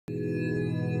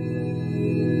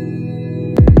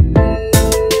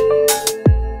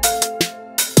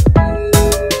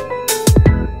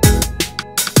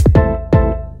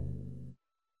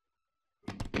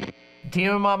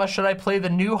Demon Mama, should I play the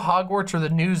new Hogwarts or the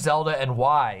new Zelda, and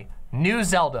why? New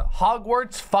Zelda.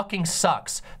 Hogwarts fucking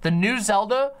sucks. The new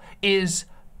Zelda is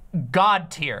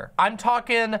God tier. I'm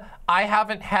talking, I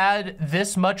haven't had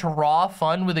this much raw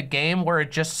fun with a game where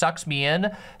it just sucks me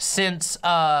in since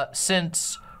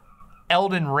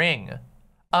Elden Ring.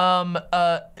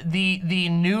 The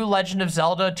new Legend of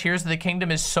Zelda Tears of the Kingdom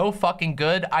is so fucking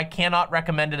good. I cannot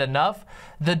recommend it enough.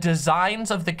 The designs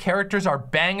of the characters are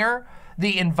banger.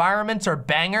 The environments are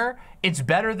banger. It's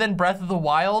better than Breath of the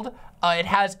Wild. It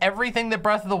has everything that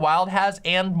Breath of the Wild has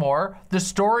and more. The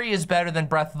story is better than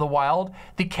Breath of the Wild.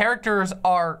 The characters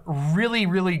are really,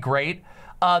 really great.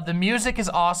 The music is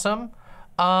awesome.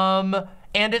 And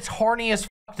it's horny as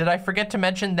fuck. Did I forget to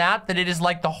mention that it is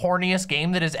like the horniest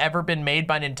game that has ever been made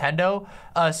by Nintendo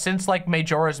since like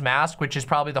Majora's Mask, which is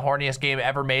probably the horniest game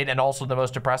ever made and also the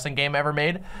most depressing game ever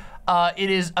made. It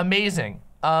is amazing.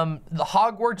 The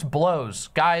Hogwarts blows.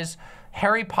 Guys,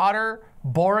 Harry Potter,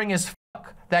 boring as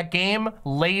fuck. That game,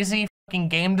 lazy fucking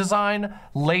game design,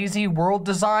 lazy world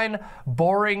design,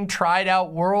 boring tried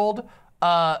out world.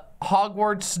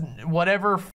 Hogwarts,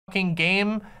 whatever fucking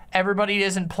game, everybody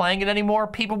isn't playing it anymore.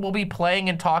 People will be playing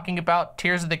and talking about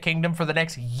Tears of the Kingdom for the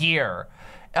next year.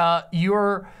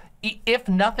 If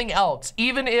nothing else,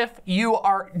 even if you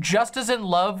are just as in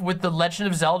love with the Legend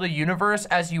of Zelda universe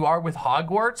as you are with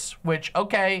Hogwarts, which,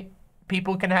 okay,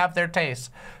 people can have their tastes.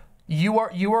 You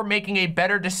are making a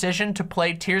better decision to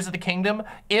play Tears of the Kingdom,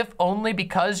 if only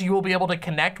because you will be able to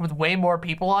connect with way more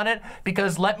people on it.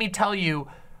 Because let me tell you,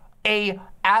 a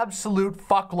absolute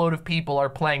fuckload of people are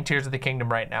playing Tears of the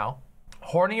Kingdom right now.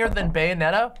 Hornier than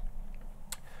Bayonetta?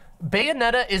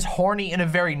 Bayonetta is horny in a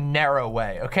very narrow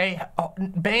way, okay?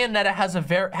 Bayonetta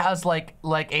has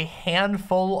like a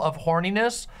handful of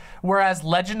horniness, whereas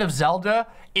Legend of Zelda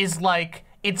is like,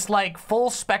 it's like full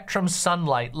spectrum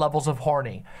sunlight levels of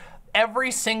horny.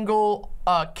 Every single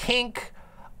kink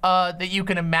that you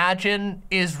can imagine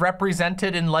is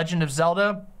represented in Legend of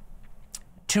Zelda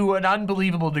to an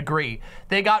unbelievable degree.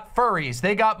 They got furries,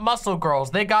 they got muscle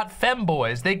girls, they got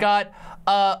femboys, they got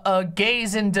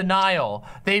gays in denial,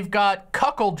 they've got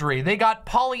cuckoldry, they got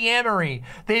polyamory,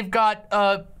 they've got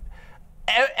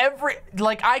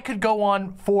like, I could go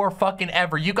on for fucking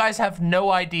ever. You guys have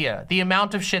no idea the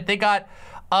amount of shit. They got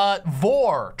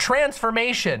vor,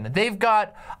 transformation, they've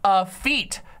got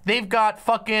feet, they've got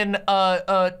fucking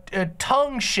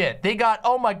tongue shit, they got,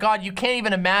 oh my god, you can't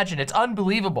even imagine. It's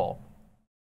unbelievable.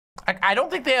 I don't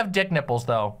think they have dick nipples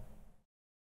though.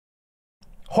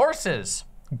 Horses,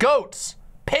 goats,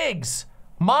 pigs,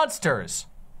 monsters.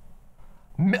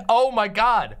 Oh my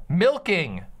god,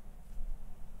 milking.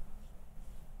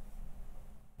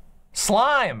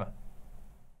 Slime.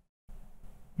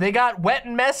 They got wet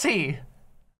and messy.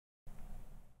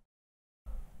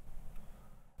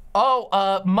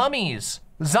 Oh, mummies,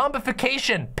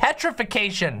 zombification,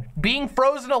 petrification, being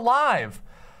frozen alive.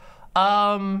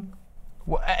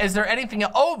 Is there anything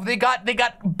else? Oh, they got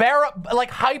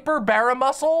like hyper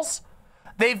muscles.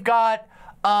 They've got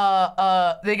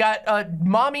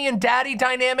mommy and daddy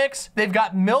dynamics. They've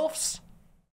got MILFs.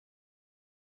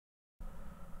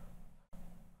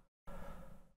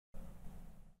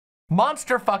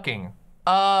 Monster fucking.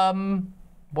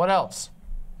 What else?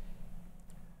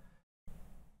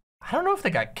 I don't know if they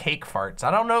got cake farts.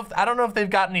 I don't know if they've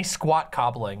got any squat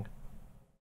cobbling.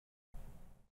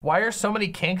 Why are so many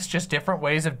kinks just different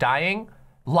ways of dying?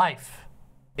 Life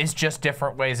is just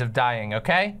different ways of dying,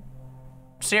 okay?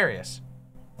 Serious.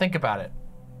 Think about it.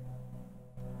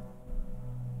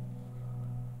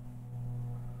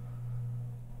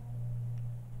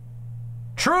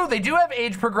 True, they do have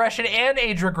age progression and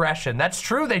age regression. That's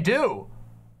true, they do.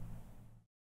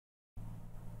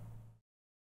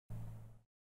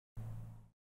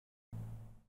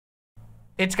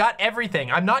 It's got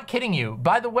everything. I'm not kidding you.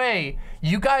 By the way,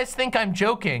 you guys think I'm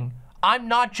joking. I'm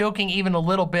not joking even a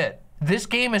little bit. This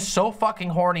game is so fucking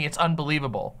horny, it's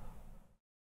unbelievable.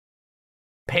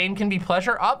 Pain can be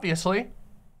pleasure, obviously.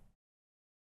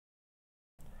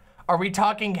 Are we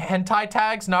talking hentai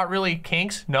tags, not really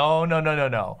kinks?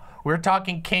 No. We're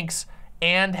talking kinks,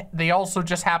 and they also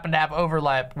just happen to have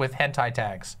overlap with hentai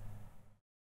tags.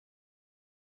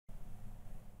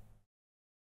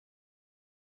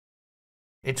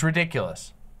 It's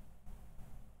ridiculous.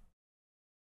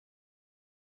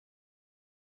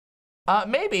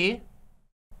 Maybe.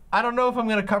 I don't know if I'm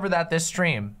gonna cover that this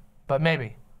stream, but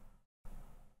maybe.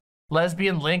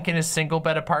 Lesbian Link in his single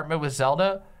bed apartment with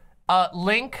Zelda.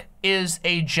 Link is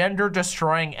a gender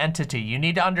destroying entity. You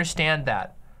need to understand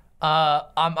that.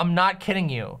 I'm not kidding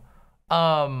you.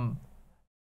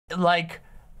 Like,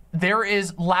 there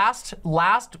is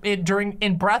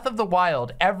in Breath of the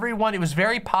Wild, everyone, it was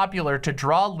very popular to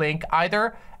draw Link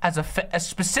either as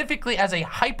specifically as a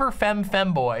hyper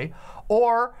femboy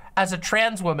or as a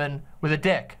trans woman with a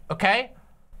dick, okay?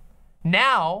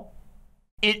 Now,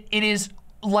 it is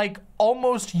like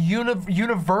almost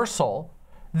universal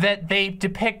that they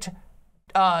depict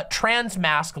trans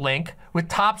mask Link with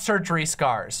top surgery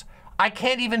scars. I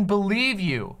can't even believe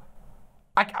you.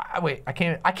 Wait, I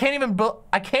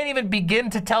can't even begin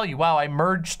to tell you. Wow, I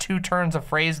merged two turns of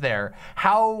phrase there.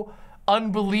 How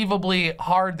unbelievably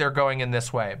hard they're going in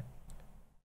this way.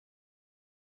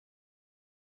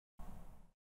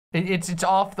 It's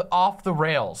off the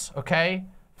rails, okay?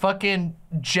 Fucking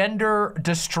gender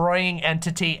destroying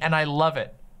entity, and I love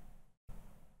it.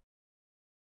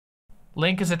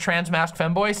 Link is a trans mask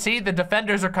femboy. See, the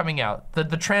defenders are coming out.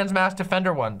 The trans mask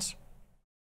defender ones.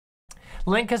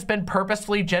 Link has been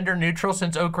purposefully gender neutral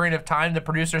since Ocarina of Time. The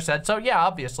producer said so. Yeah,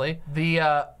 obviously.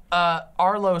 The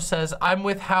Arlo says, I'm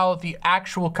with how the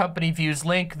actual company views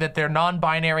Link, that they're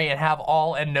non-binary and have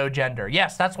all and no gender.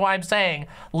 Yes, that's why I'm saying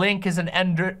Link is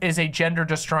a gender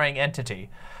destroying entity.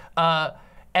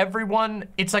 Everyone,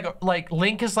 it's like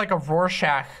Link is like a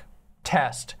Rorschach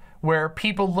test where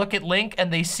people look at Link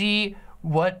and they see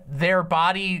what their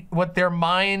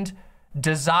mind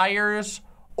desires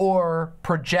or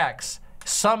projects,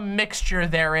 some mixture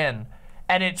therein,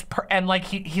 and like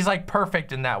he's like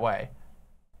perfect in that way.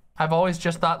 I've always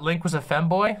just thought Link was a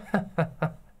femboy.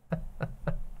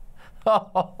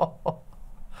 Oh.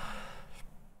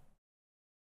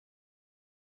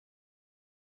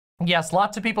 Yes,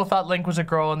 lots of people thought Link was a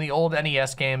girl in the old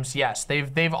NES games. Yes,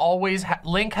 they've always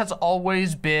Link has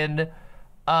always been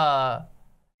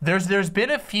there's been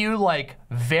a few like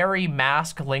very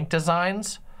mask Link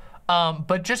designs.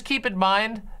 But just keep in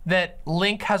mind that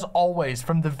Link has always,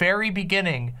 from the very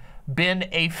beginning, been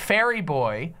a fairy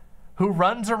boy who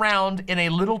runs around in a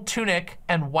little tunic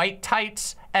and white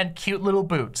tights and cute little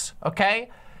boots, okay?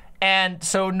 And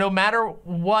so no matter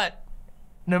what,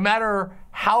 no matter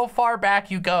how far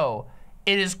back you go,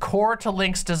 it is core to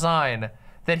Link's design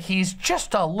that he's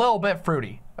just a little bit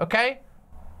fruity, okay?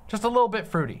 Just a little bit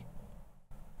fruity.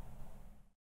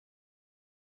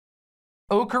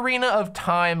 Ocarina of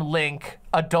Time Link,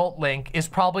 adult Link, is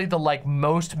probably the like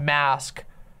most mask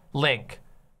Link.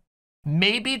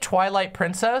 Maybe Twilight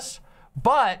Princess,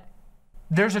 but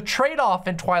there's a trade-off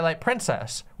in Twilight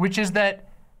Princess, which is that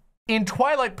in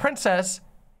Twilight Princess,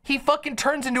 he fucking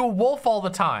turns into a wolf all the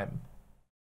time.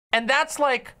 And that's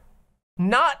like,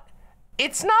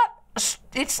 it's not,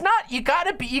 you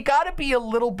gotta be a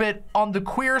little bit on the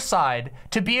queer side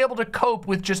to be able to cope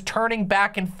with just turning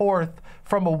back and forth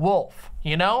from a wolf,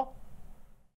 you know?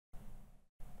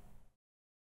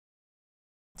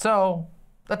 So,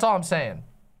 that's all I'm saying.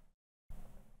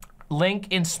 Link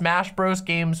in Smash Bros.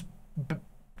 Games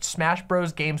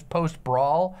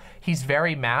post-Brawl, he's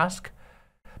very mask.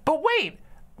 But wait,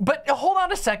 but hold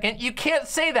on a second. You can't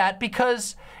say that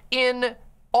because in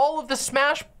all of the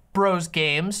Smash Bros.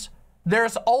 Games,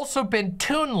 there's also been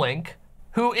Toon Link,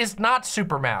 who is not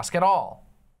super mask at all.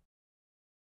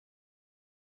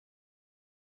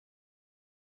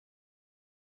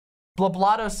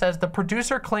 Blablato says the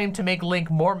producer claimed to make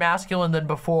Link more masculine than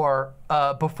before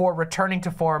returning to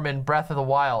form in Breath of the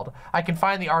Wild. I can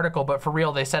find the article, but for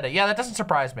real, they said it. Yeah, that doesn't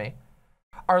surprise me.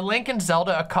 Are Link and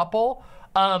Zelda a couple?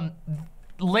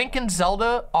 Link and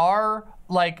Zelda are,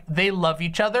 like, they love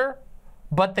each other,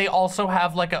 but they also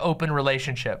have, like, an open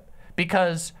relationship.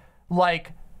 Because,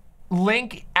 like,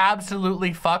 Link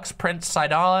absolutely fucks Prince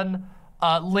Sidon.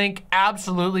 Link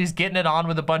absolutely is getting it on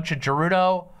with a bunch of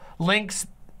Gerudo. Link's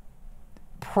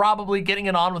probably getting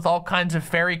it on with all kinds of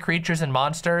fairy creatures and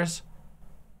monsters.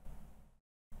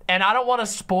 And I don't want to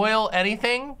spoil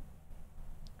anything,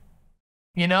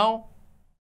 you know?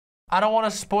 I don't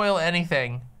want to spoil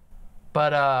anything,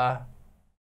 but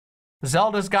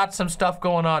Zelda's got some stuff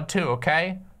going on too,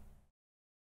 okay?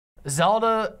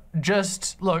 Zelda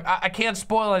just, look, I can't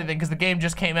spoil anything because the game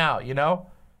just came out, you know?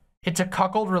 It's a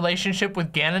cuckold relationship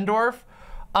with Ganondorf.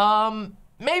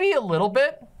 Maybe a little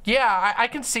bit. Yeah, I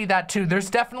can see that too. There's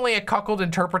definitely a cuckold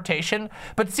interpretation.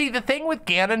 But see, the thing with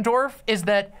Ganondorf is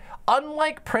that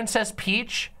unlike Princess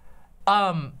Peach,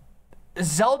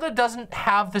 Zelda doesn't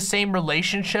have the same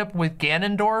relationship with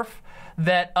Ganondorf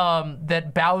that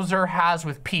that Bowser has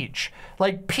with Peach.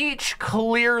 Like, Peach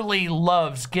clearly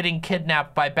loves getting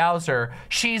kidnapped by Bowser.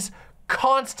 She's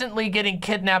constantly getting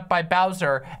kidnapped by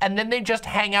Bowser, and then they just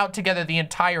hang out together the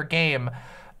entire game.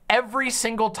 Every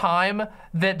single time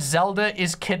that Zelda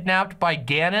is kidnapped by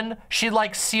Ganon, she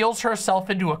like seals herself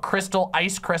into a crystal,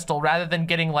 ice crystal, rather than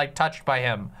getting like touched by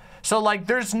him. So like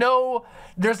there's not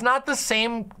the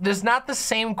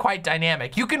same quite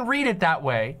dynamic. You can read it that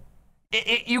way.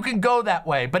 You can go that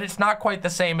way, but it's not quite the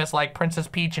same as like Princess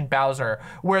Peach and Bowser,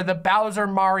 where the Bowser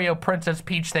Mario Princess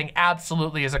Peach thing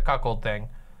absolutely is a cuckold thing.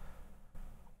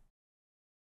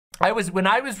 When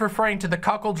I was referring to the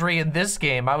cuckoldry in this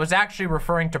game, I was actually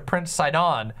referring to Prince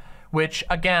Sidon, which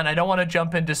again, I don't want to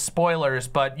jump into spoilers,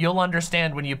 but you'll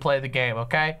understand when you play the game,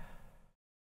 okay?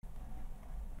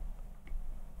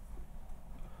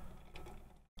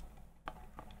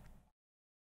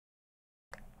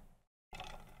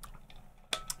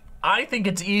 I think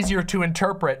it's easier to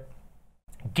interpret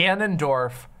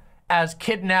Ganondorf as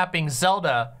kidnapping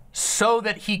Zelda so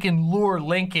that he can lure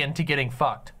Link into getting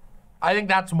fucked. I think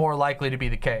that's more likely to be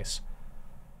the case.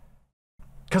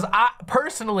 Because I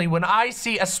personally, when I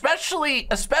see, especially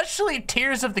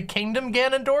Tears of the Kingdom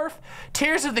Ganondorf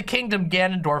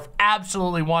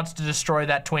absolutely wants to destroy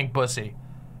that twink pussy.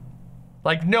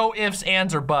 Like no ifs,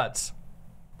 ands, or buts.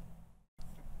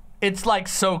 It's like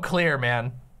so clear,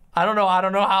 man. I don't know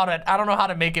how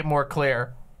to make it more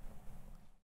clear.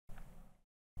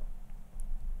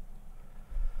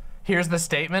 Here's the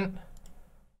statement.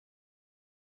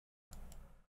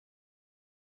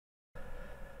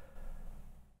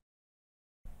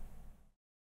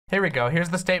 Here we go. Here's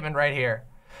the statement right here.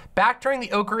 Back during the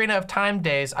Ocarina of Time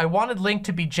days, I wanted Link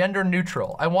to be gender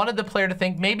neutral. I wanted the player to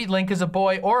think maybe Link is a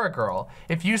boy or a girl.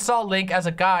 If you saw Link as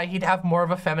a guy, he'd have more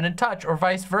of a feminine touch, or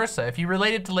vice versa. If you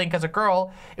related to Link as a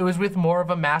girl, it was with more of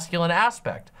a masculine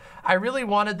aspect. I really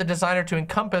wanted the designer to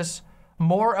encompass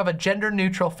more of a gender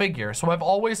neutral figure, so I've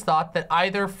always thought that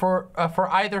either for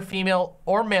either female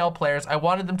or male players, I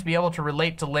wanted them to be able to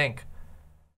relate to Link.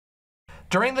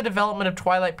 During the development of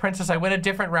Twilight Princess, I went a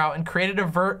different route and created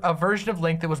a version of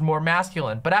Link that was more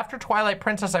masculine. But after Twilight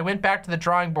Princess, I went back to the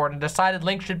drawing board and decided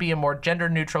Link should be a more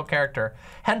gender-neutral character.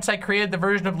 Hence, I created the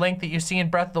version of Link that you see in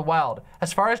Breath of the Wild.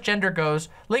 As far as gender goes,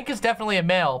 Link is definitely a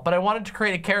male, but I wanted to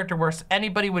create a character where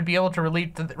anybody would be able to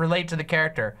relate to the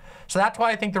character. So that's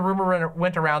why I think the rumor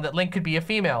went around that Link could be a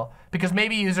female, because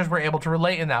maybe users were able to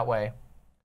relate in that way.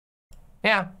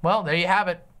 Yeah, well, there you have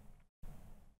it.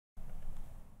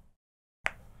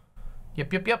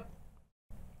 Yep.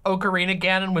 Ocarina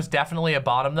Ganon was definitely a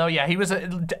bottom though. Yeah,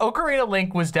 Ocarina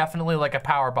Link was definitely like a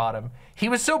power bottom. He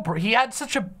had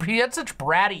such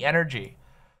bratty energy.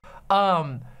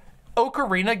 Ocarina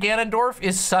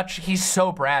Ganondorf he's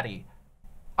so bratty.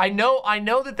 I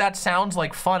know that sounds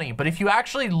like funny, but if you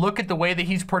actually look at the way that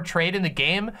he's portrayed in the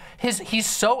game, he's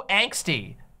so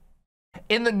angsty.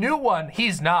 In the new one,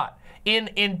 he's not.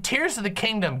 In Tears of the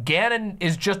Kingdom, Ganon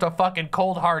is just a fucking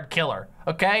cold hard killer.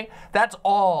 Okay? That's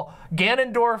all.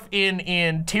 Ganondorf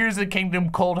in Tears of the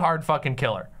Kingdom, cold hard fucking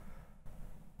killer.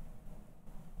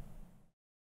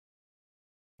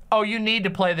 Oh, you need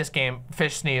to play this game,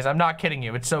 Fish Sneeze. I'm not kidding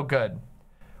you. It's so good.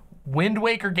 Wind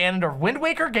Waker Ganondorf. Wind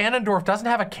Waker Ganondorf doesn't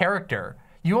have a character.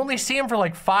 You only see him for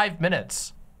like 5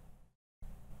 minutes.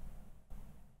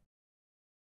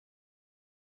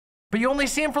 But you only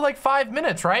see him for like 5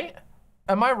 minutes, right?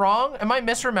 Am I wrong? Am I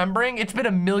misremembering? It's been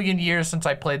a million years since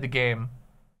I played the game.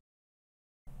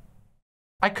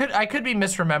 I could be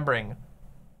misremembering.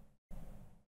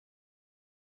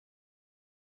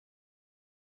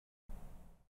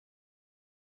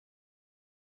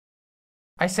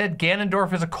 I said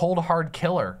Ganondorf is a cold hard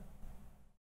killer.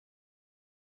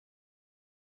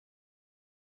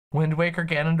 Wind Waker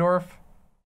Ganondorf.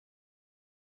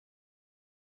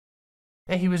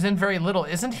 Yeah, he was in very little.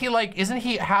 Isn't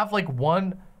he have like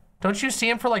one, don't you see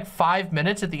him for like 5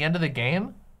 minutes at the end of the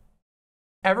game?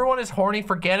 Everyone is horny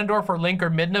for Ganondorf or Link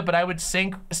or Midna, but I would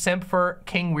simp for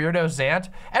King Weirdo Zant.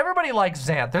 Everybody likes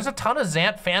Zant. There's a ton of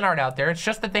Zant fan art out there. It's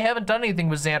just that they haven't done anything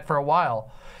with Zant for a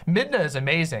while. Midna is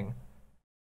amazing.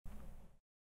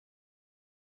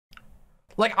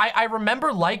 Like, I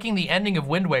remember liking the ending of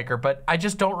Wind Waker, but I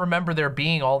just don't remember there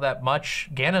being all that much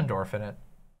Ganondorf in it.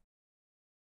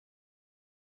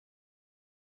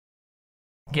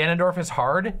 Ganondorf is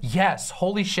hard? Yes.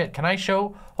 Holy shit. Can I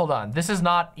show? Hold on. This is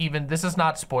not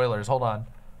spoilers. Hold on.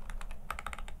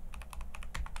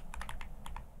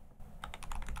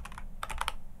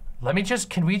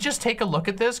 Can we just take a look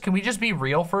at this? Can we just be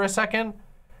real for a second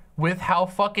with how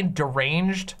fucking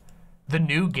deranged the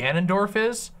new Ganondorf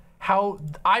is?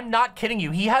 I'm not kidding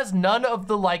you. He has none of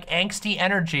the like angsty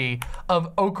energy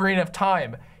of Ocarina of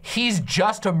Time. He's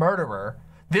just a murderer.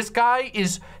 This guy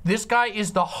is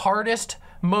the hardest,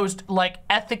 most like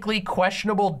ethically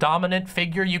questionable dominant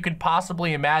figure you could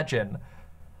possibly imagine.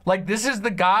 Like this is the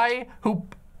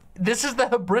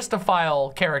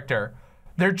Hebristophile character.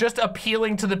 They're just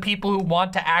appealing to the people who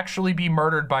want to actually be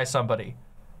murdered by somebody.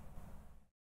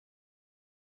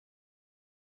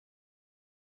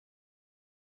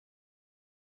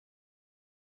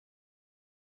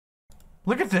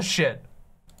 Look at this shit.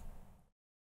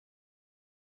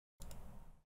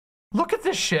 Look at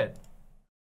this shit.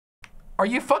 Are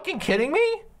you fucking kidding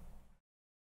me?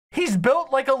 He's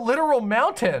built like a literal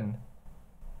mountain.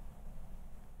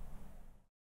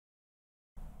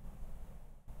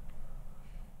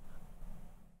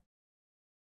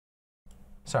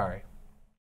 Sorry.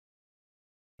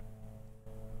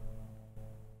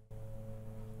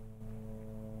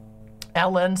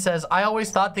 LN says, I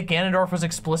always thought that Ganondorf was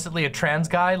explicitly a trans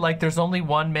guy, like there's only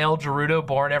one male Gerudo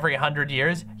born every 100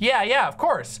 years. Yeah, of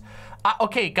course.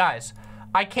 Okay, guys,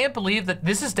 I can't believe that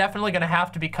this is definitely gonna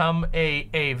have to become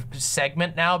a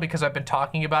segment now because I've been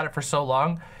talking about it for so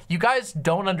long. You guys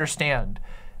don't understand.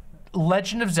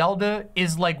 Legend of Zelda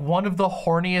is like one of the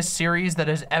horniest series that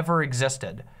has ever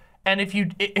existed. And if you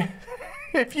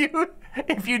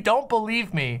don't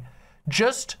believe me,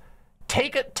 just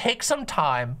take some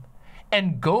time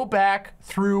and go back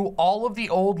through all of the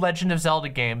old Legend of Zelda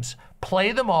games,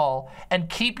 play them all, and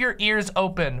keep your ears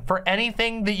open for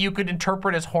anything that you could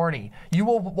interpret as horny. You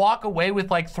will walk away with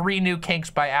like 3 new kinks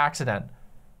by accident.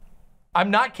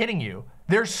 I'm not kidding you.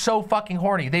 They're so fucking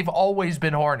horny. They've always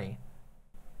been horny.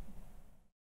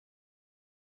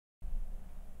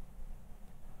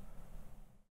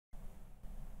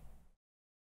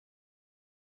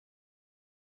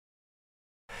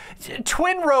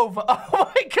 Twinrova.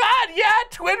 Oh my god, yeah,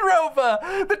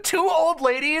 Twinrova. The 2 old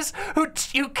ladies who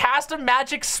cast a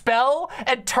magic spell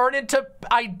and turn into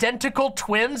identical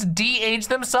twins, de-age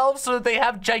themselves so that they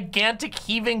have gigantic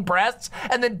heaving breasts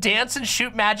and then dance and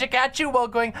shoot magic at you while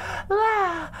going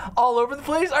ah, all over the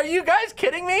place. Are you guys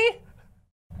kidding me?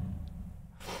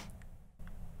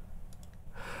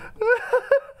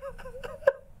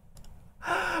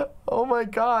 Oh my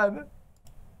god.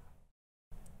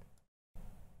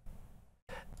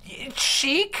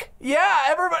 Chic? Yeah,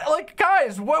 everybody, like,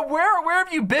 guys, where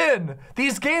have you been?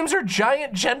 These games are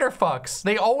giant gender fucks.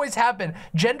 They always have been.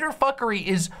 Gender fuckery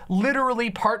is literally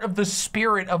part of the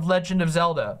spirit of Legend of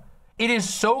Zelda. It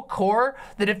is so core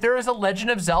that if there is a Legend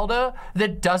of Zelda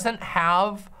that doesn't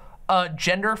have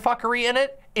gender fuckery in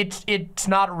it, it's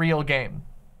not a real game.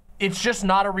 It's just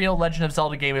not a real Legend of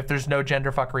Zelda game if there's no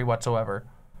gender fuckery whatsoever.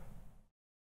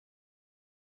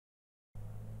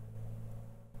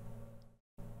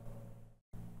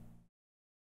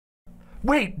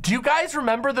 Wait, do you guys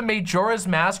remember the Majora's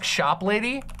Mask shop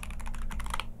lady?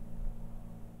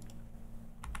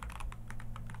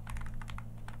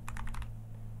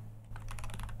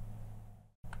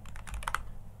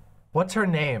 What's her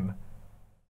name?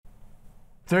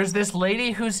 There's this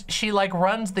lady she like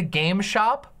runs the game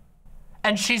shop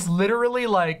and she's literally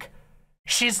like,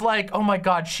 oh my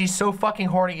god, she's so fucking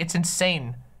horny, it's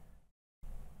insane.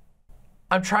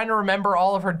 I'm trying to remember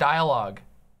all of her dialogue.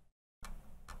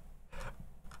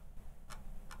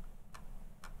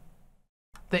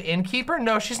 The innkeeper?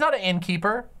 No, she's not an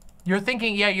innkeeper. You're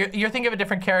thinking, yeah, you're thinking of a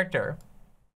different character.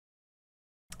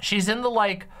 She's in the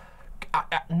like,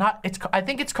 I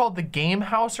think it's called the game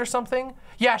house or something.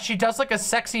 Yeah, she does like a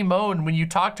sexy moan when you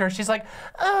talk to her. She's like,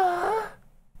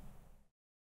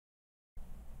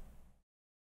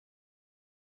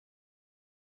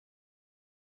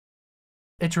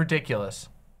 It's ridiculous.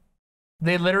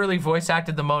 They literally voice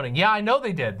acted the moaning. Yeah, I know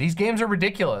they did. These games are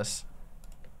ridiculous.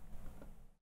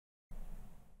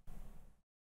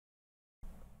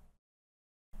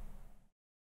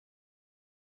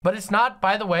 But it's not,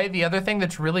 by the way, the other thing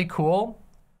that's really cool,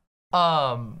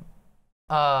 the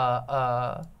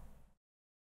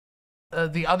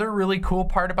other really cool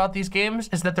part about these games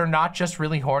is that they're not just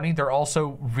really horny, they're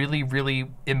also really,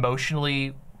 really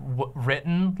emotionally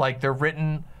written. Like, they're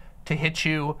written to hit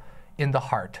you in the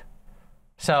heart.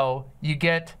 So you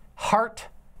get heart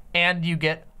and you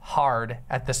get hard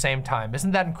at the same time.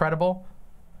 Isn't that incredible?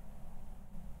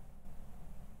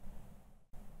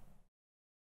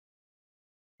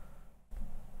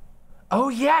 Oh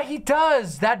yeah, he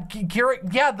does. That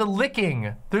yeah, the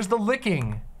licking. There's the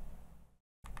licking.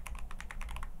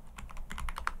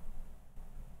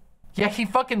 Yeah, he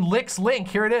fucking licks Link.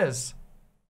 Here it is.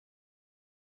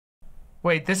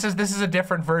 Wait, this is a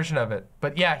different version of it.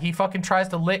 But yeah, he fucking tries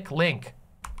to lick Link.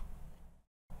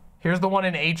 Here's the one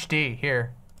in HD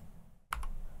here.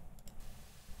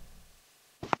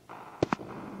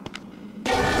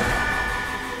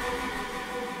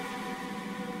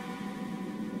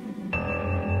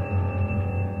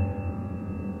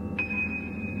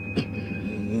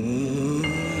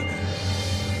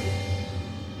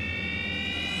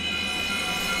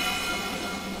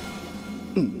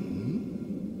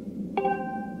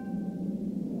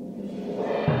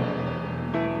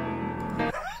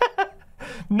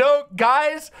 No,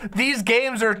 Guys, these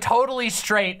games are totally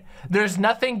straight. There's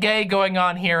nothing gay going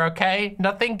on here, okay?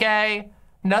 Nothing gay,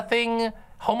 nothing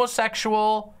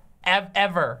homosexual,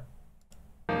 ever.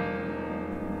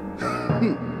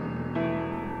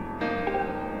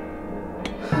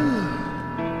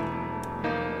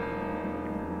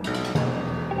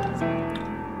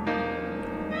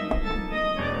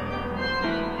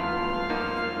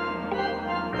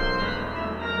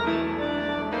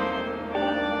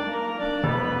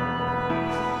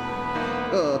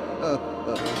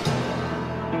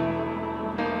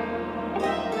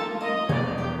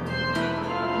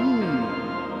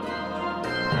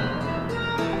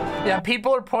 Yeah,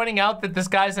 people are pointing out that this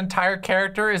guy's entire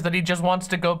character is that he just wants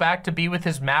to go back to be with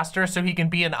his master so he can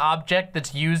be an object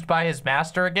that's used by his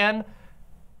master again.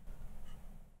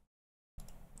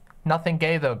 Nothing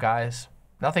gay though, guys.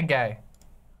 Nothing gay.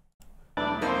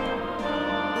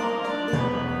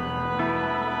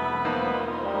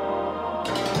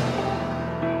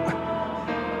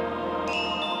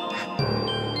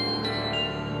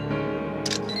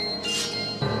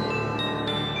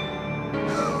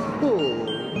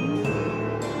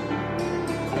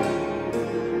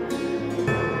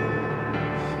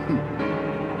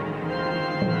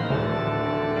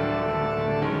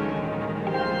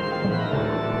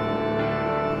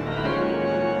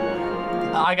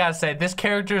 I gotta say, this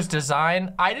character's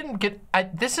design, I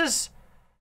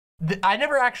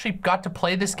never actually got to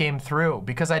play this game through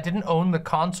because I didn't own the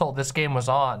console this game was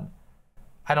on.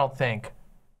 I don't think.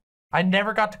 I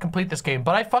never got to complete this game,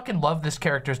 but I fucking love this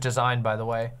character's design, by the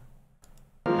way.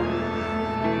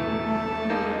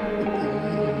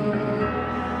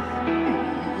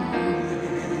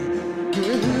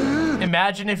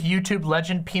 Imagine if YouTube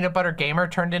legend Peanut Butter Gamer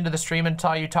turned into the stream and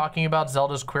saw you talking about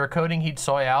Zelda's queer coding, he'd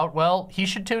soy out. Well, he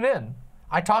should tune in.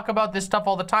 I talk about this stuff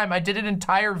all the time. I did an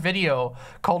entire video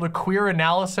called a queer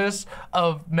analysis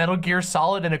of Metal Gear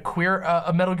Solid and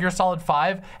a Metal Gear Solid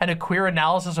 5 and a queer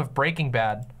analysis of Breaking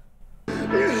Bad.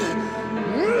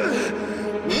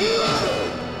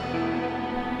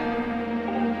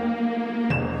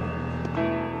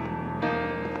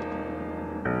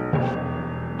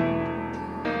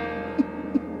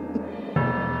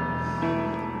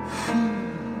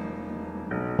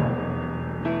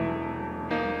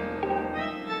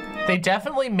 They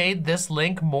definitely made this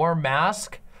Link more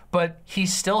mask, but he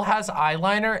still has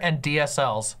eyeliner and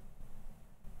DSLs.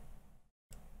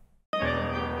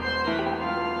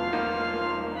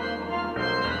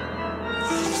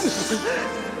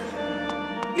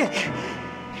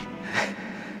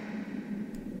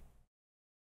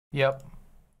 Yep.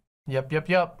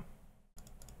 Yep.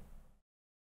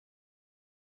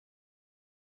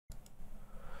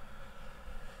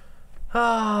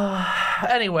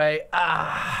 Anyway,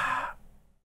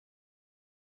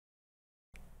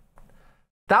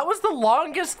 that was the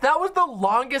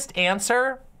longest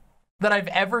answer that I've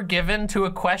ever given to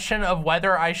a question of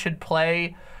whether I should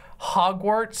play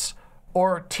Hogwarts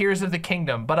or Tears of the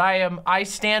Kingdom, but I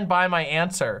stand by my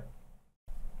answer.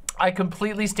 I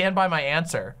completely stand by my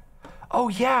answer. Oh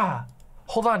yeah.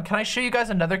 Hold on, can I show you guys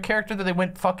another character that they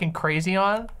went fucking crazy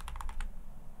on?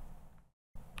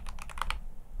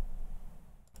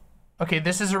 Okay,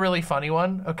 this is a really funny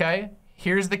one, okay?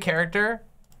 Here's the character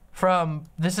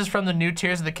this is from the new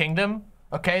Tears of the Kingdom.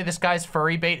 Okay, this guy's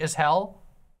furry bait as hell.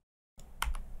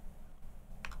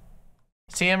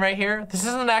 See him right here? This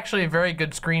isn't actually a very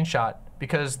good screenshot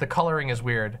because the coloring is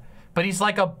weird, but he's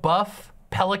like a buff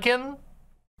pelican,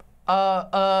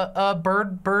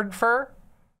 bird fur.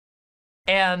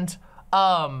 And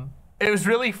it was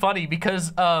really funny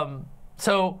because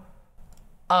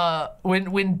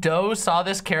when Doe saw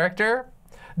this character,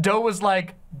 Doe was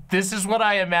like, this is what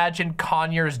I imagine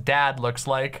Conyers' dad looks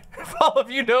like. If all of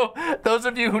you know, those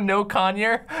of you who know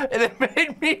Conyer, and it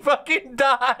made me fucking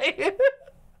die.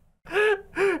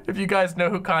 If you guys know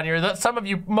who Conyer is,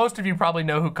 most of you probably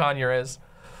know who Conyer is.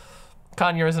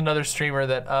 Conyer is another streamer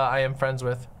that I am friends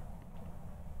with.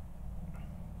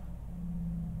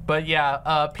 But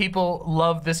yeah, people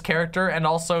love this character, and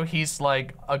also he's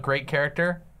like a great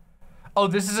character. Oh,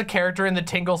 this is a character in the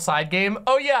Tingle side game?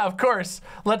 Oh yeah, of course.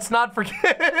 Let's not forget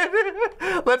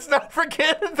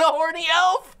the horny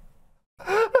elf.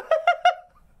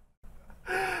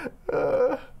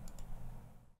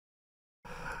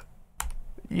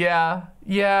 Yeah,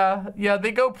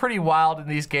 they go pretty wild in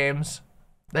these games.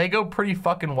 They go pretty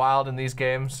fucking wild in these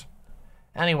games.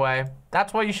 Anyway,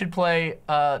 that's why you should play,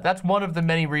 that's one of the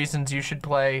many reasons you should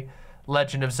play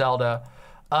Legend of Zelda.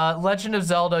 Legend of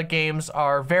Zelda games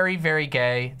are very, very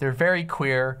gay. They're very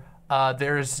queer.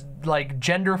 There's like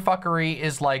gender fuckery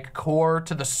is like core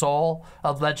to the soul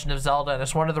of Legend of Zelda, and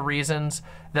it's one of the reasons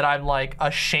that I'm like a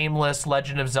shameless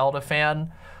Legend of Zelda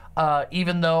fan.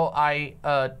 Even though I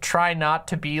try not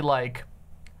to be like,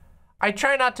 I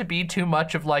try not to be too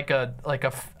much of like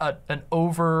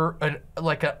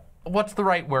what's the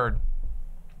right word?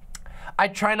 I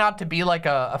try not to be like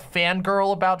a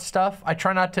fangirl about stuff. I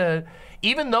try not to,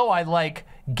 even though I like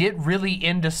get really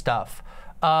into stuff.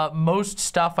 Most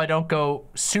stuff I don't go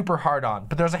super hard on,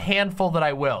 but there's a handful that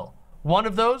I will. One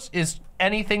of those is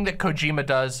anything that Kojima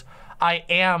does. I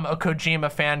am a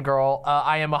Kojima fangirl.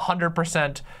 I am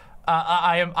 100%.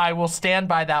 I will stand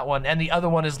by that one. And the other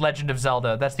one is Legend of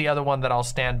Zelda. That's the other one that I'll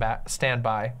stand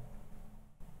by.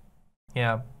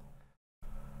 Yeah.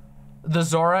 The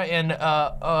Zora in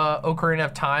Ocarina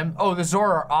of Time. Oh, the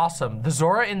Zora are awesome. The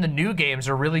Zora in the new games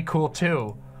are really cool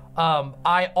too.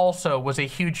 I also was a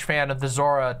huge fan of the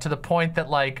Zora to the point that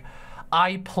like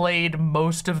I played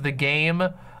most of the game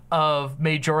of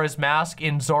Majora's Mask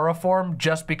in Zora form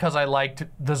just because I liked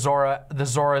the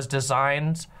Zora's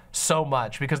designs so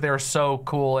much because they were so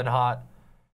cool and hot.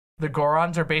 The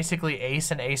Gorons are basically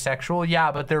ace and asexual.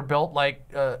 Yeah, but they're built like,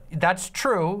 that's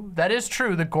true. That is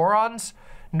true. The Gorons,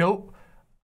 nope.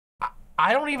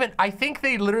 I think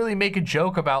they literally make a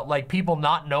joke about like people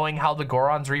not knowing how the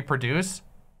Gorons reproduce.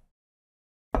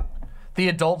 The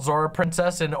adult Zora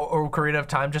princess in Ocarina of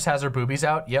Time just has her boobies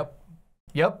out. Yep.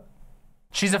 Yep.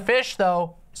 She's a fish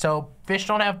though, so fish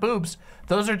don't have boobs.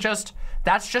 Those are just,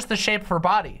 that's just the shape of her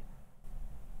body.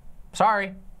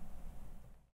 Sorry.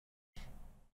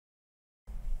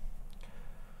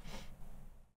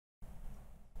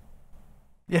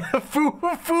 Yeah,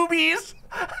 foobies.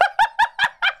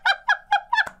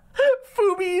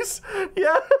 Foobies.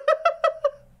 Yeah.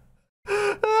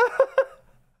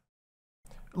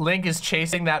 Link is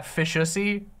chasing that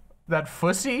fishussy. That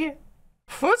fussy?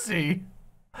 Fussy?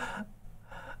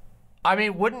 I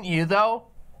mean, wouldn't you though?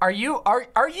 Are you,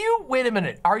 wait a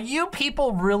minute. Are you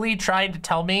people really trying to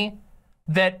tell me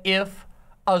that if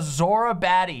a Zora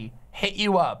baddie hit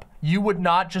you up, you would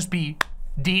not just be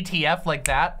DTF like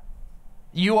that?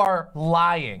 You are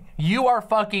lying. You are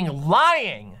fucking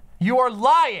lying. You are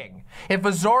lying. If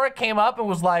a Zora came up and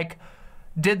was like,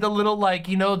 did the little like,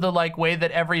 you know, the like way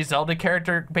that every Zelda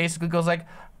character basically goes like,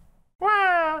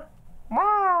 wah,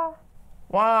 wah,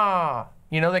 wah.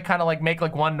 You know, they kind of like make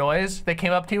like one noise. They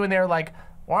came up to you and they were like,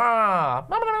 wah.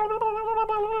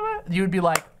 You would be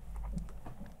like,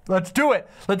 let's do it.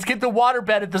 Let's get the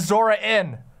waterbed at the Zora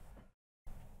Inn.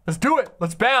 Let's do it.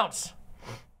 Let's bounce.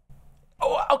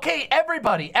 Oh, okay,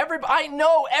 everybody, I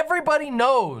know, everybody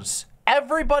knows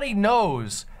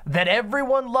that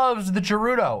everyone loves the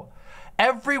Gerudo.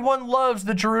 Everyone loves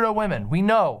the Gerudo women. We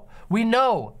know. The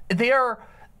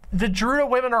Gerudo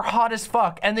women are hot as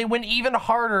fuck, and they went even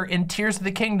harder in Tears of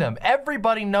the Kingdom.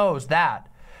 Everybody knows that.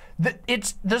 The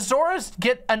Zoras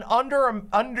get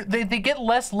they get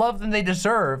less love than they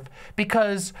deserve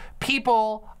because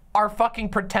people are fucking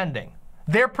pretending.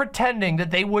 They're pretending that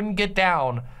they wouldn't get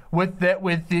down with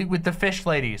the fish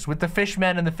ladies, with the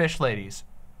fishmen and the fish ladies.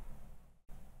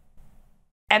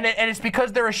 And it's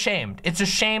because they're ashamed. It's a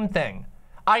shame thing.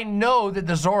 I know that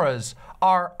the Zoras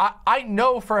are, I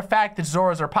know for a fact that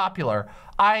Zoras are popular.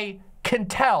 I can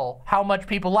tell how much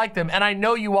people like them, and I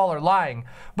know you all are lying.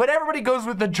 But everybody goes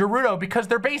with the Gerudo because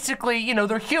they're basically, you know,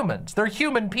 they're humans. They're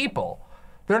human people.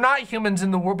 They're not humans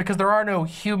in the world because there are no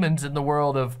humans in the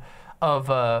world of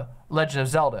Legend of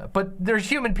Zelda. But they're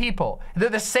human people. They're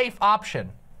the safe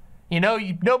option. You know,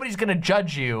 nobody's gonna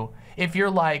judge you if you're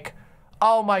like,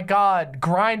 oh my God,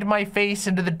 grind my face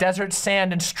into the desert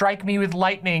sand and strike me with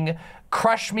lightning,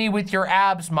 crush me with your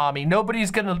abs, mommy. Everybody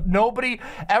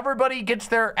gets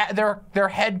their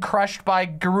head crushed by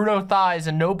Gerudo thighs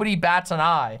and nobody bats an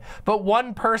eye. But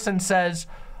one person says,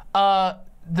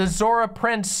 the Zora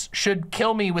prince should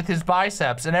kill me with his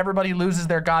biceps, and everybody loses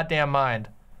their goddamn mind.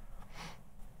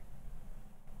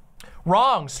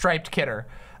 Wrong, Striped Kidder.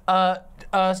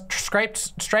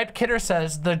 Striped Kidder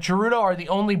says the Gerudo are the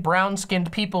only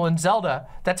brown-skinned people in Zelda.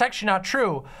 That's actually not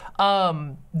true.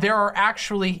 There are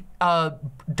actually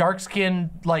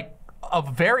dark-skinned, like,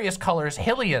 of various colors,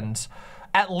 Hylians,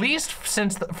 at least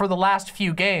for the last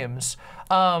few games.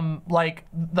 Like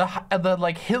the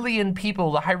like Hylian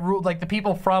people, the Hyrule, like the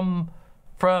people from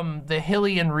the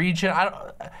Hylian region.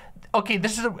 Okay,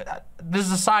 this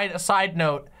is a side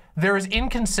note. There is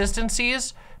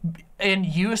inconsistencies in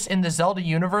use in the Zelda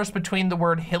universe between the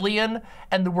word Hylian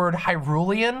and the word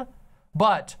Hyrulean,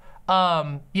 but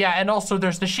yeah, and also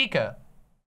there's the Sheikah.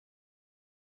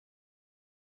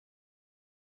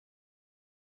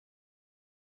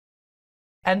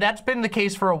 And that's been the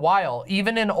case for a while.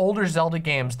 Even in older Zelda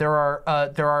games, there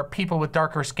are people with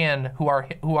darker skin who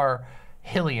are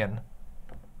Hylian.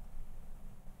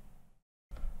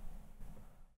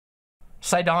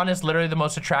 Sidon is literally the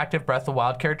most attractive Breath of the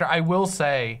Wild character. I will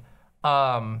say,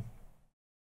 Hylian?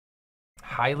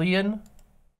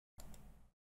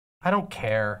 I don't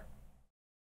care.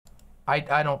 I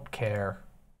don't care.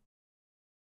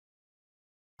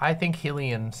 I think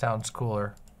Hylian sounds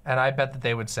cooler, and I bet that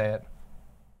they would say it.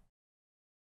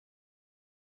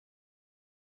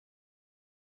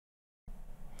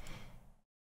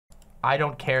 I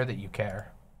don't care that you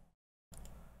care.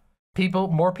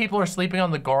 More people are sleeping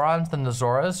on the Gorons than the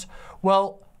Zoras.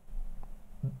 Well,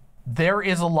 there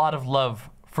is a lot of love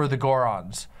for the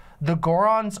Gorons. The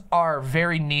Gorons are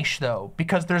very niche though,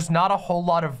 because there's not a whole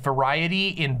lot of variety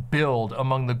in build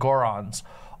among the Gorons.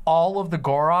 All of the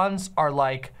Gorons are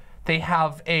like, they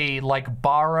have a like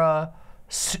Bara,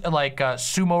 like a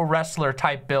sumo wrestler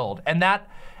type build. And that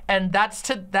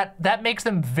makes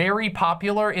them very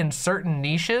popular in certain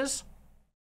niches,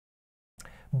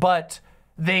 but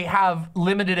they have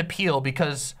limited appeal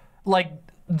because like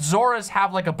Zoras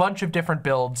have like a bunch of different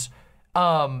builds.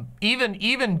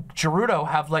 Even Gerudo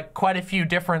have like quite a few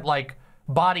different like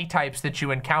body types that you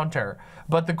encounter,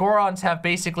 but the Gorons have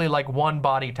basically like one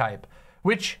body type,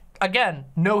 which again,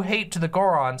 no hate to the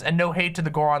Gorons and no hate to the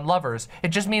Goron lovers. It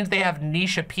just means they have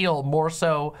niche appeal more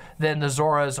so than the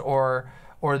Zoras or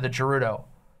the Gerudo.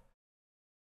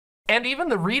 And even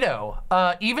the Rito,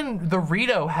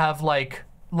 have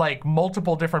like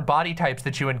multiple different body types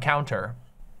that you encounter.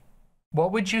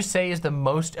 What would you say is the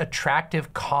most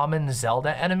attractive common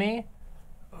Zelda enemy?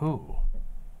 Ooh,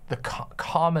 the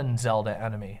common Zelda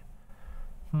enemy.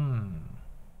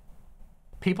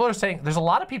 People are saying, there's a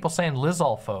lot of people saying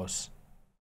Lizalfos.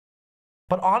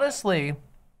 But honestly,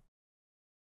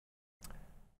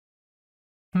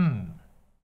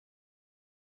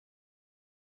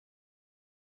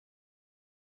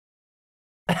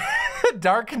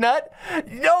 Dark Nut?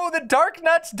 No, the Dark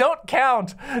Nuts don't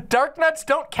count. Dark Nuts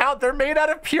don't count. They're made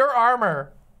out of pure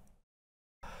armor.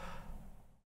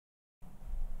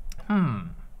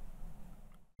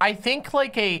 I think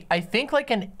like an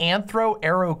Anthro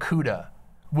Aerocuda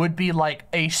would be like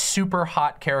a super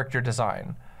hot character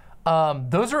design.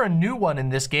 Those are a new one in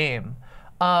this game.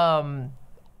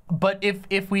 But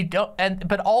if we don't,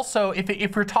 but also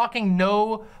if we're talking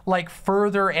no like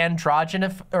further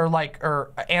androgynous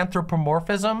or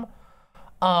anthropomorphism,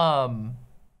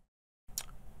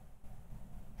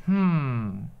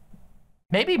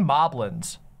 maybe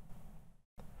Moblins.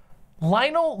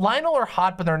 Lionel are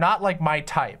hot, but they're not like my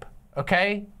type.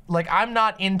 Okay, like I'm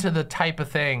not into the type of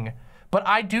thing. But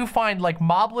I do find like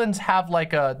Moblins have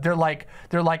like they're like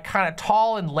kind of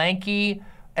tall and lanky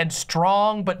and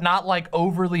strong, but not like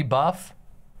overly buff.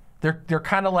 They're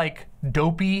kind of like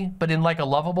dopey, but in like a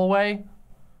lovable way.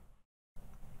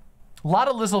 A lot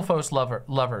of Lizalfos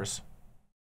lovers.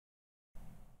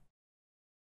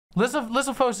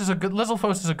 Lizalfos is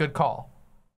a good call.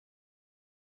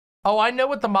 Oh, I know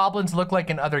what the Moblins look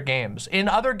like in other games. In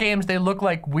other games, they look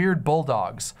like weird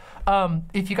bulldogs.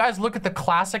 If you guys look at the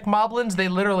classic Moblins, they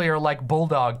literally are like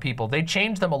bulldog people. They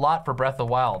changed them a lot for Breath of the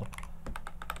Wild.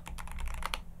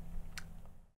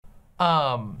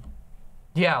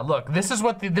 Yeah, look, this is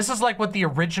like what the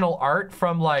original art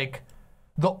from like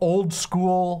the old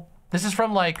school, this is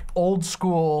from like old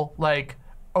school, like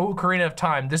Ocarina of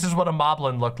Time. This is what a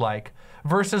Moblin looked like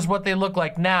versus what they look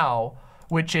like now,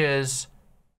 which is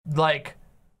like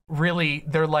really,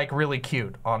 they're like really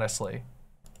cute, honestly.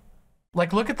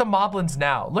 Like, look at the Moblins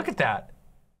now. Look at that.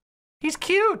 He's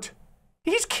cute.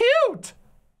 He's cute.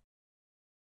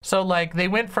 So like they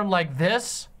went from like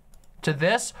this to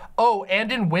this. Oh,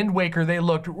 and in Wind Waker, they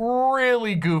looked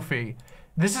really goofy.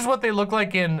 This is what they look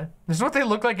like in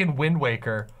Wind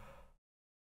Waker.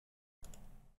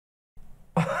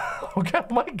 Okay,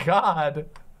 oh my God.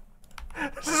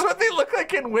 This is what they look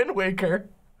like in Wind Waker.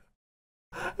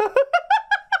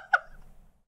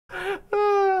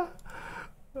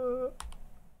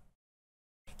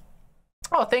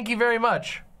 Oh, thank you very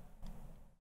much.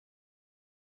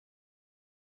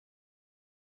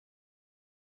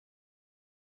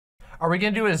 Are we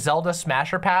gonna do a Zelda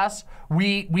Smasher Pass?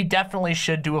 We definitely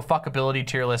should do a fuckability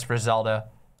tier list for Zelda.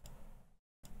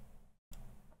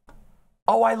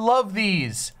 Oh, I love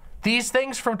these. These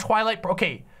things from Twilight.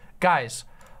 Okay, guys,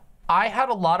 I had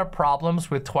a lot of problems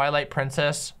with Twilight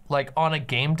Princess, like on a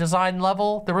game design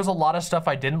level. There was a lot of stuff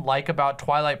I didn't like about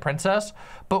Twilight Princess,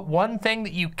 but one thing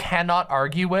that you cannot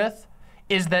argue with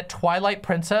is that Twilight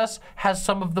Princess has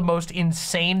some of the most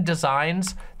insane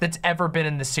designs that's ever been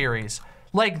in the series.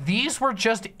 Like, these were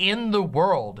just in the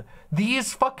world.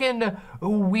 These fucking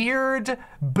weird,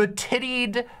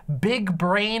 betittied,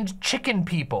 big-brained chicken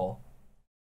people.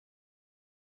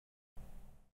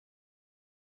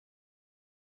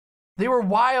 They were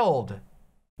wild.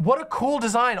 What a cool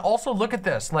design. Also, look at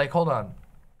this. Like, hold on.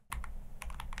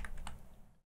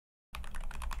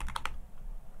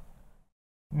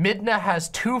 Midna has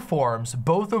 2 forms,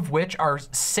 both of which are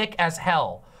sick as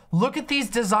hell. Look at these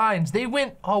designs. They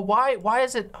went, oh, why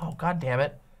is it, oh, God damn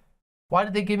it. Why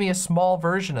did they give me a small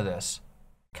version of this?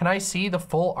 Can I see the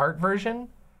full art version?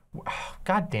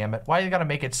 God damn it. Why you gotta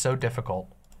make it so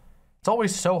difficult? It's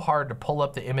always so hard to pull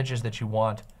up the images that you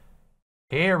want.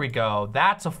 Here we go.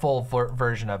 That's a full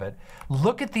version of it.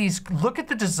 Look at these, look at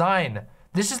the design.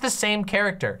 This is the same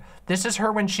character. This is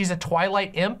her when she's a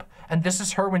Twilight imp, and this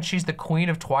is her when she's the Queen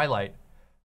of Twilight.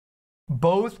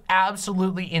 Both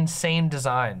absolutely insane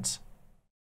designs.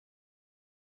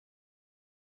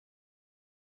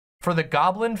 For the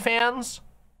Goblin fans,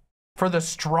 for the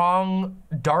strong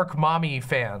Dark Mommy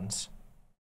fans.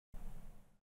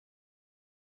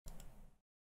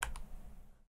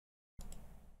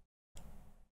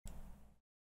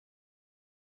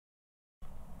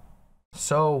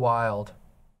 So wild.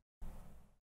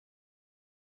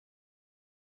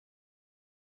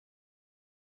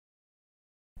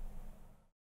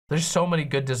 There's so many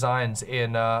good designs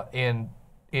in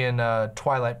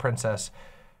Twilight Princess.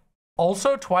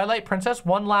 Also, Twilight Princess,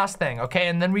 one last thing, okay?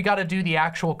 And then we gotta do the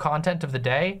actual content of the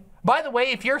day. By the way,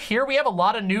 if you're here, we have a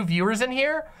lot of new viewers in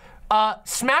here.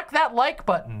 Smack that like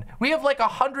button. We have like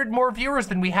 100 more viewers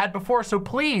than we had before, so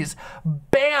please,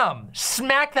 bam,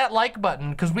 smack that like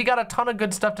button, because we got a ton of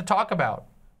good stuff to talk about.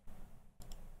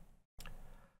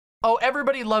 Oh,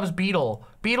 everybody loves Beetle.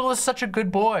 Beetle is such a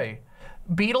good boy.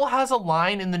 Beetle has a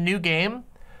line in the new game.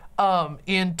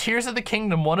 In Tears of the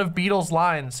Kingdom, one of Beetle's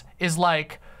lines is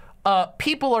like,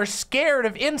 people are scared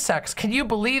of insects. Can you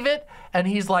believe it? And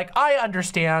he's like, I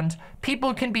understand.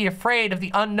 People can be afraid of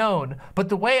the unknown, but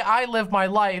the way I live my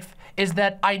life is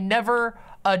that I never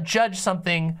judge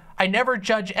something. I never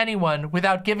judge anyone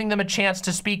without giving them a chance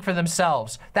to speak for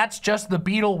themselves. That's just the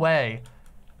Beetle way.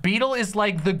 Beetle is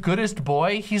like the goodest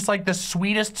boy. He's like the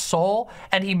sweetest soul,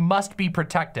 and he must be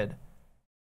protected.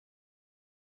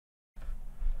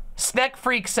 Snack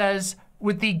Freak says,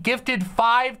 with the gifted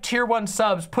 5 tier 1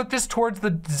 subs, put this towards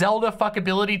the Zelda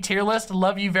fuckability tier list.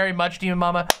 Love you very much, Demon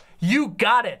Mama. You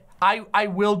got it. I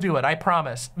will do it, I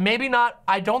promise. Maybe not,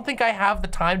 I don't think I have the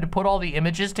time to put all the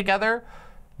images together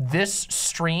this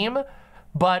stream,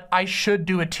 but I should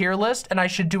do a tier list, and I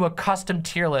should do a custom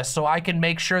tier list so I can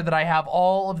make sure that I have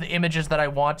all of the images that I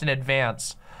want in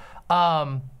advance.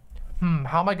 How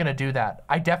am I gonna do that?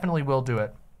 I definitely will do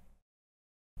it.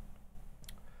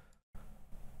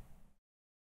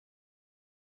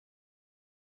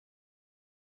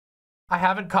 I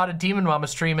haven't caught a Demon Mama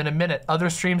stream in a minute. Other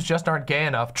streams just aren't gay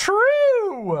enough.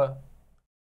 True!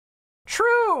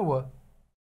 True!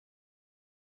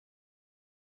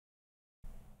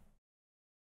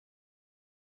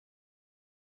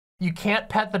 You can't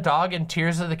pet the dog in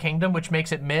Tears of the Kingdom, which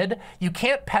makes it mid. You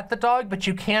can't pet the dog, but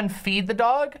you can feed the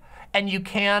dog, and you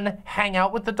can hang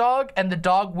out with the dog, and the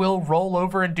dog will roll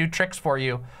over and do tricks for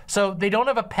you. So they don't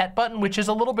have a pet button, which is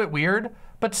a little bit weird,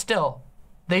 but still.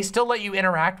 They still let you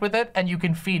interact with it, and you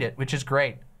can feed it, which is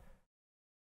great.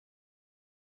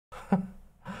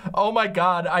 Oh my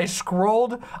God, I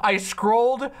scrolled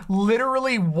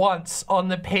literally once on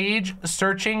the page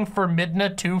searching for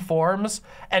Midna 2 forms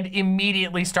and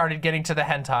immediately started getting to the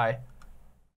hentai.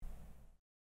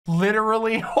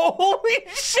 Literally, holy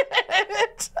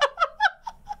shit!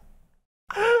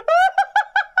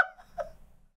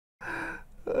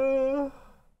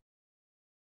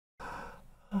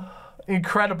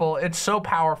 Incredible, it's so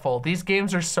powerful. These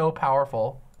games are so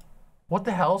powerful. What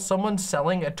the hell? Someone's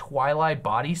selling a Twilight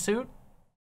bodysuit?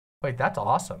 Wait, that's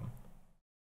awesome.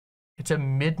 It's a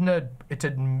Midna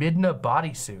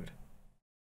bodysuit.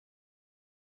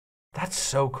 That's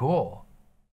so cool.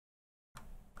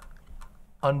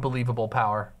 Unbelievable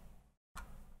power.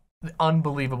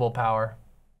 Unbelievable power.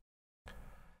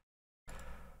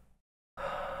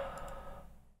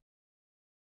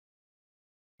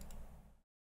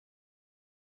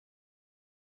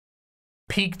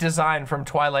 Peak design from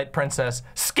Twilight Princess.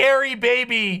 Scary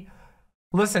baby!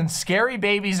 Listen, scary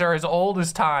babies are as old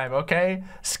as time, okay?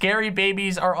 Scary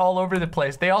babies are all over the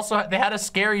place. They had a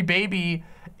scary baby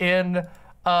in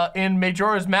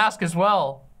Majora's Mask as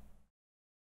well.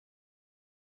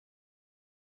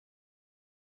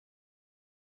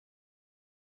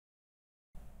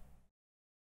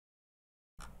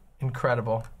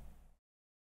 Incredible.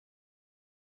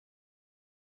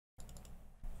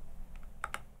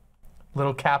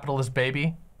 Little capitalist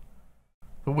baby.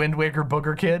 The Wind Waker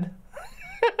booger kid.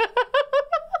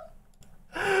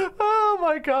 Oh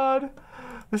my god.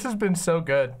 This has been so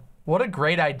good. What a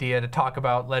great idea to talk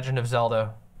about Legend of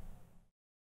Zelda.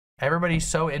 Everybody's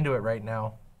so into it right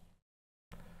now.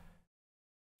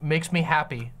 Makes me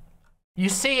happy. You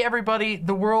see, everybody,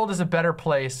 the world is a better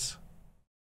place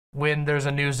when there's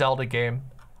a new Zelda game.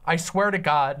 I swear to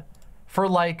God, for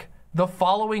like the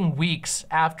following weeks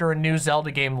after a new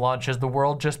Zelda game launches, the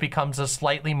world just becomes a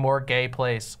slightly more gay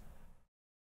place.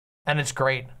 And it's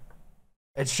great.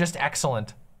 It's just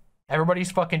excellent.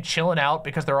 Everybody's fucking chilling out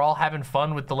because they're all having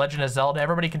fun with The Legend of Zelda.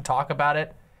 Everybody can talk about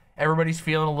it. Everybody's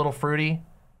feeling a little fruity.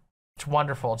 It's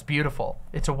wonderful. It's beautiful.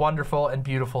 It's a wonderful and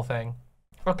beautiful thing.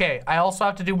 Okay, I also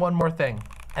have to do one more thing,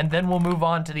 and then we'll move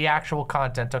on to the actual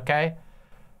content, okay?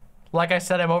 Like I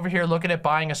said, I'm over here looking at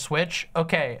buying a Switch.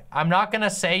 Okay, I'm not gonna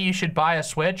say you should buy a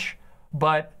Switch,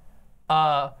 but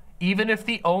even if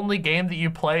the only game that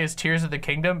you play is Tears of the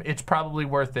Kingdom, it's probably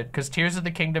worth it, because Tears of the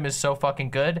Kingdom is so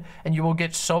fucking good, and you will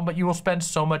get so much, you will spend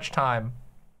so much time.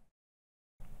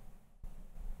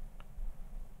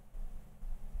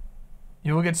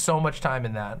 You will get so much time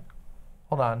in that.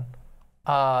 Hold on.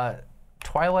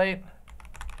 Twilight.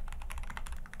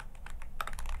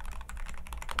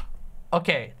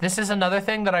 Okay, this is another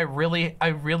thing that I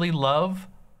really love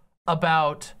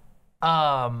about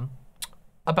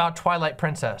Twilight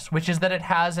Princess, which is that it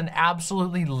has an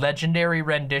absolutely legendary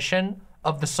rendition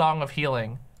of the Song of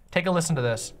Healing. Take a listen to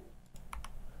this.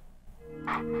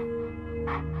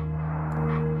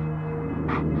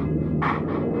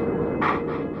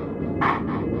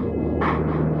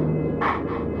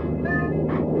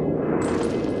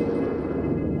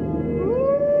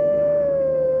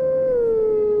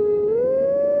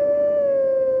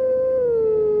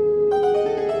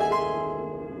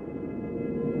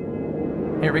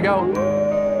 Here we go.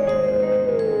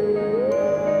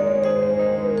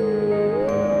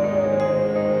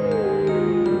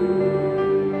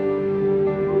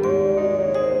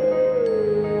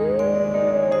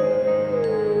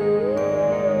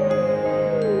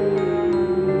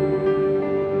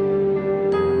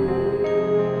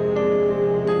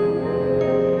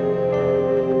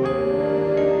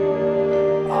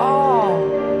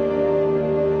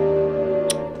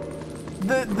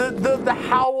 The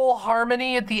howl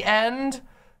harmony at the end.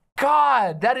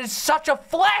 God, that is such a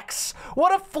flex.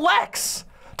 What a flex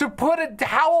to put a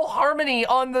howl harmony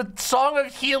on the Song of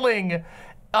Healing.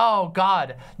 Oh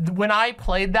God, when I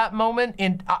played that moment,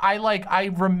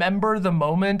 I remember the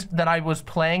moment that I was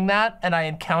playing that and I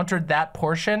encountered that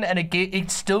portion, and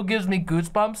it still gives me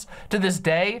goosebumps to this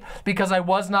day because I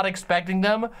was not expecting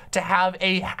them to have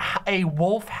a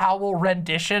wolf howl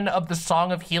rendition of the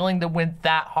Song of Healing that went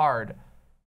that hard.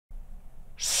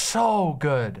 So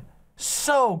good,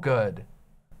 so good.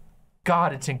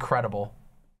 God, it's incredible.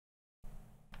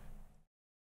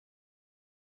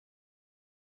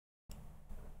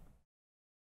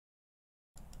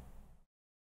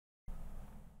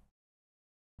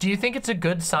 Do you think it's a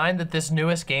good sign that this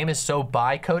newest game is so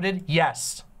bi-coded?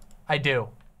 Yes, I do.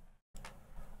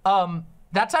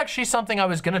 That's actually something I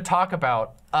was gonna talk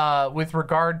about with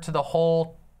regard to the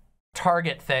whole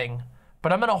Target thing,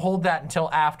 but I'm gonna hold that until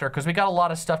after because we got a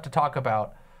lot of stuff to talk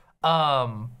about.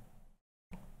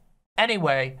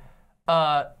 Anyway,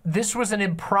 this was an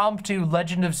impromptu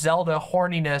Legend of Zelda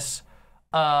horniness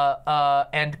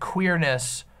and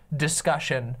queerness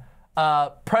discussion.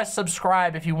 Press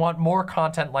subscribe if you want more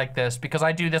content like this because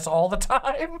I do this all the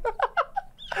time.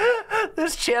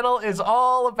 This channel is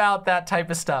all about that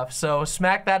type of stuff. So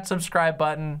smack that subscribe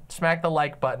button, smack the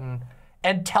like button,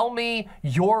 and tell me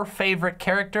your favorite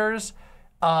characters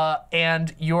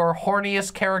and your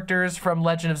horniest characters from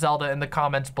Legend of Zelda in the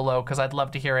comments below because I'd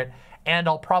love to hear it. And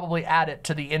I'll probably add it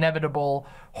to the inevitable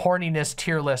horniness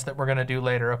tier list that we're gonna do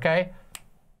later, okay?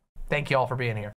 Thank you all for being here.